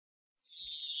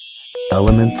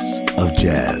Elements of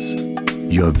Jazz,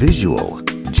 your visual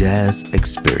jazz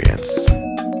experience.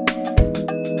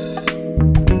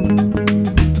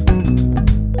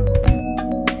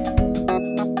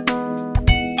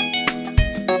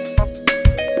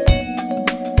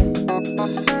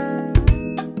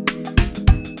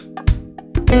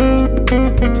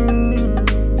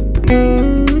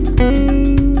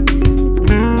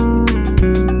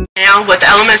 With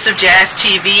Elements of Jazz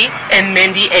TV and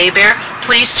Mindi Abair.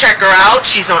 Please check her out.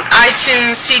 She's on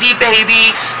iTunes, CD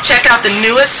Baby. Check out the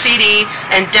newest CD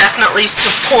and definitely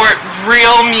support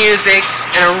real music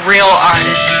and a real artist.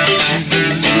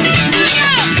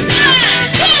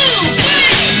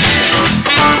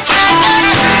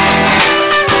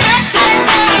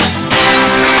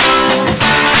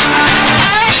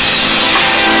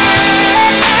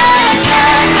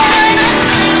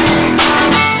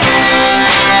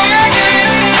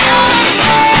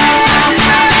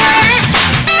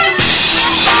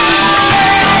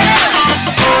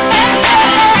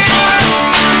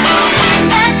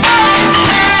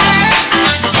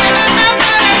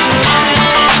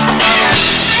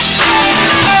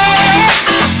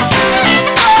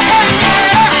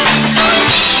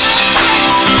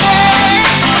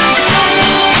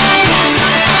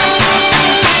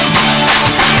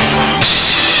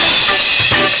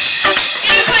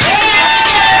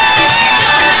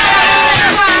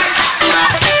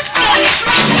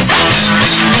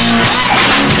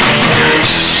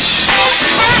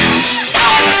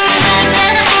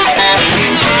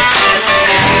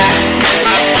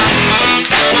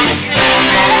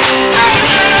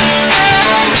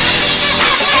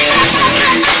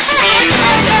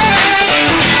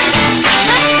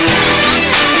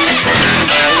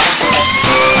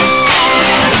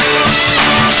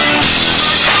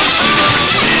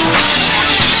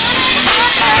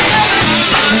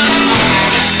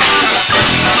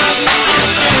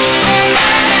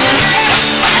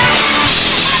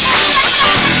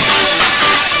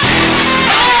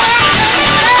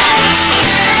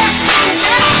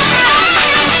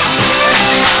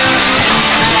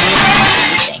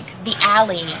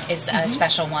 Is a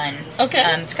special one. Okay.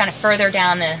 It's kind of further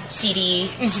down the CD,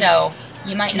 so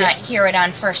you might not hear it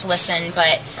on first listen,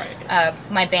 but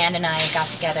my band and I got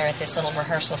together at this little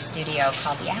rehearsal studio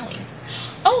called The Alley.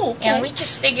 Oh, okay. And we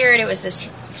just figured it was this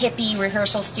hippie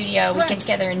rehearsal studio. We'd get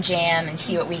together and jam and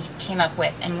see what we came up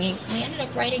with. And we ended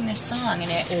up writing this song,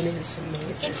 and it is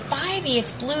amazing. It's vibey,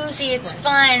 it's bluesy, it's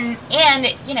fun, and,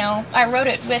 you know, I wrote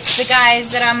it with the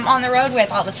guys that I'm on the road with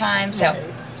all the time, so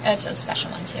it's a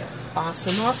special one, too.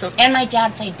 Awesome, awesome. And my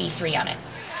dad played B3 on it.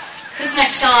 This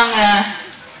next song, I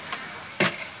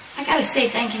gotta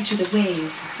say thank you to the Wave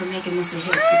for making this a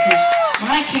hit, because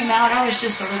when I came out, I was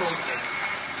just a little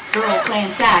girl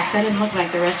playing sax. I didn't look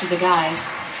like the rest of the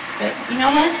guys. But you know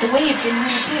what? The Wave didn't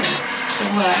really care. So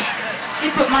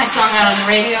they put my song out on the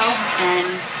radio, and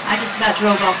I just about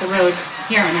drove off the road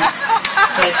hearing it.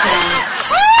 But it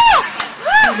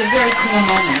was a very cool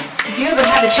moment. If you ever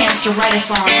have a chance to write a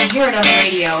song and hear it on the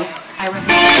radio, I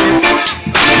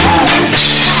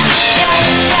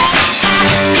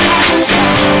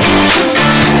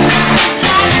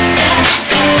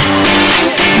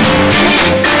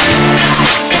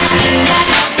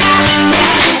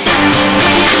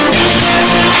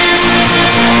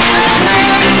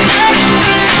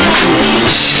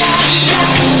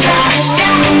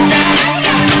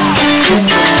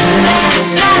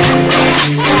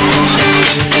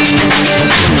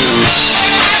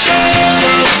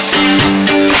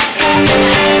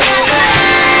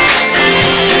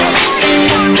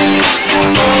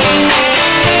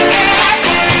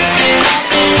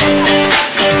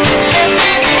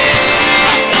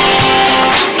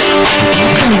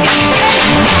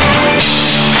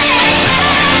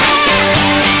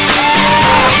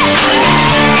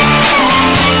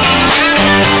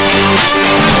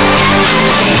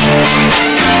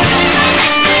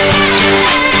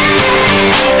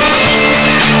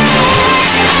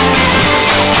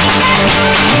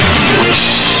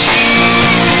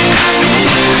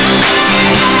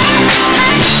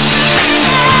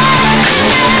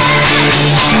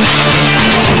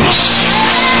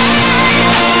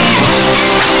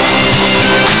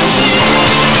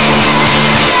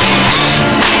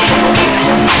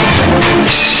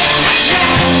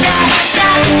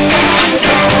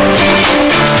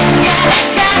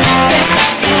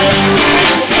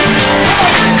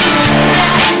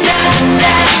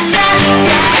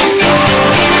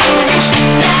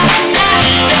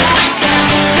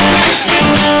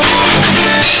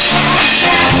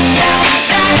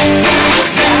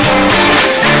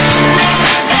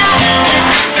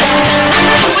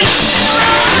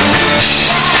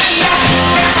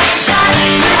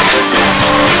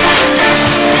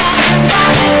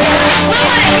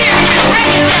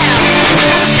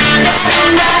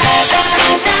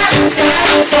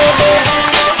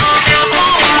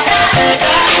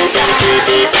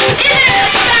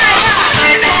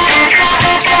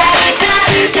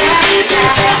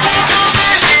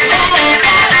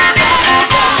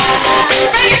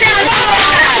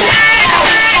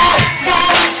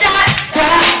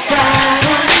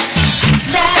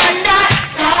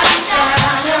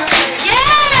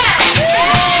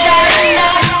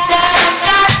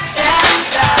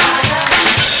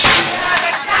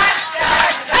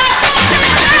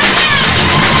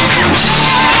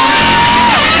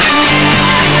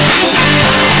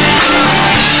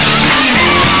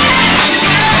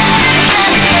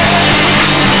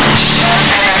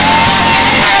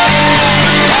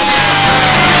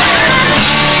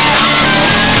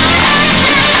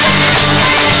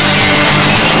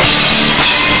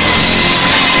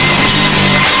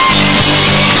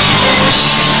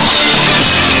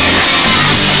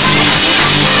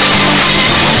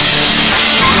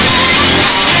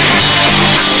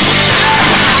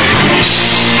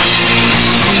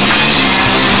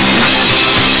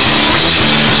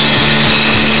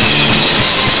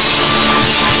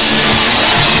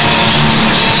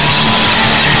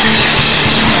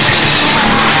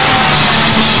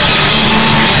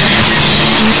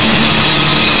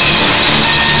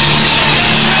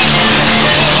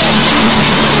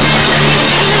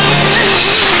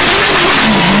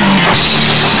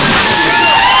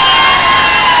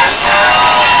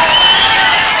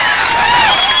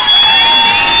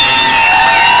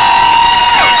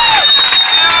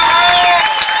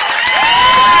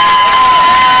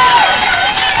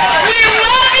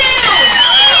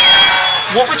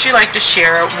you like to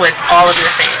share with all of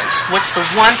your fans? What's the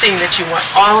one thing that you want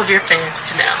all of your fans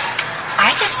to know?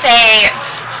 I just say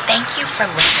thank you for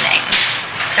listening.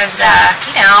 Because,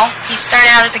 you start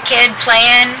out as a kid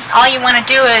playing, all you want to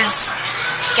do is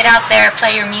get out there,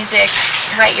 play your music,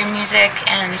 write your music,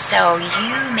 and so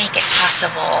you make it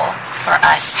possible for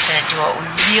us to do what we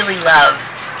really love.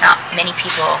 Not many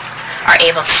people are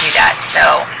able to do that, so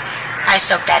I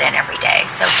soak that in every day.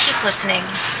 So keep listening,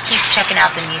 keep checking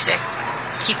out the music,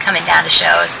 keep coming down to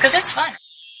shows, because it's fun.